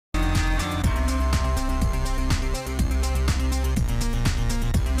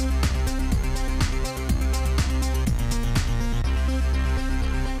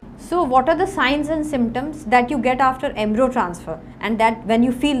what are the signs and symptoms that you get after embryo transfer, and that when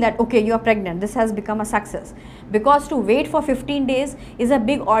you feel that okay, you are pregnant, this has become a success? Because to wait for 15 days is a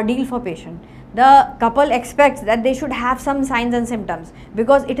big ordeal for patient. The couple expects that they should have some signs and symptoms,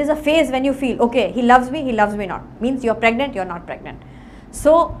 because it is a phase when you feel okay, he loves me not, means you are pregnant, you are not pregnant.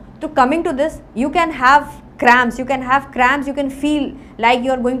 So to coming to this, you can have cramps, you can feel like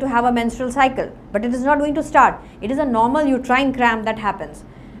you are going to have a menstrual cycle, but it is not going to start. It is a normal uterine cramp that happens.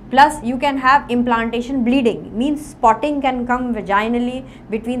 Plus you can have implantation bleeding, means spotting can come vaginally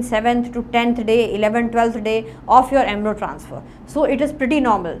between 7th to 10th day, 11th, 12th day of your embryo transfer. So it is pretty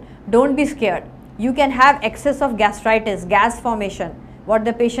normal, don't be scared. You can have excess of gastritis, gas formation, what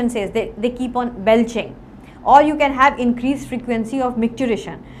the patient says, they keep on belching, or you can have increased frequency of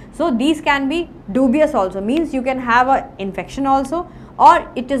micturition. So these can be dubious also, means you can have an infection also,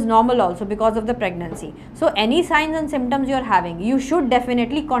 or it is normal also because of the pregnancy. So any signs and symptoms you are having, you should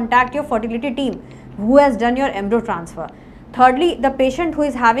definitely contact your fertility team who has done your embryo transfer. Thirdly, the patient who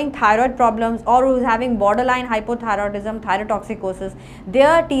is having thyroid problems or who is having borderline hypothyroidism, thyrotoxicosis,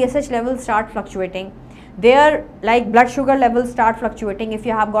 their TSH levels start fluctuating. Their blood sugar levels start fluctuating. If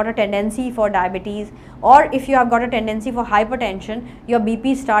you have got a tendency for diabetes, or if you have got a tendency for hypertension, your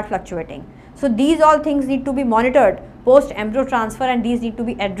BP start fluctuating. So these all things need to be monitored post embryo transfer, and these need to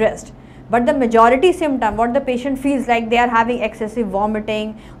be addressed. But the majority symptom, what the patient feels like, they are having excessive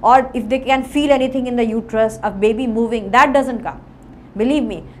vomiting, or if they can feel anything in the uterus, a baby moving, that doesn't come. Believe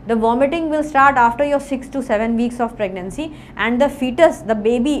me, the vomiting will start after your 6 to 7 weeks of pregnancy, and the fetus, the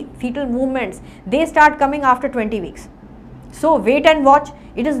baby fetal movements, they start coming after 20 weeks. So wait and watch.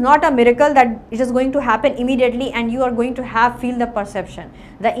 It is not a miracle that it is going to happen immediately and you are going to feel the perception.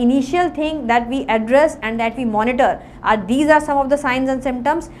 The initial thing that we address and that we monitor are, these are some of the signs and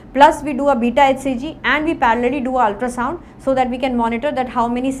symptoms, plus we do a beta HCG and we parallelly do a ultrasound, so that we can monitor that how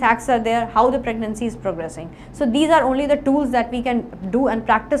many sacs are there, how the pregnancy is progressing. So these are only the tools that we can do and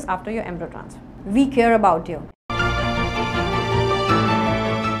practice after your embryo transfer. We care about you.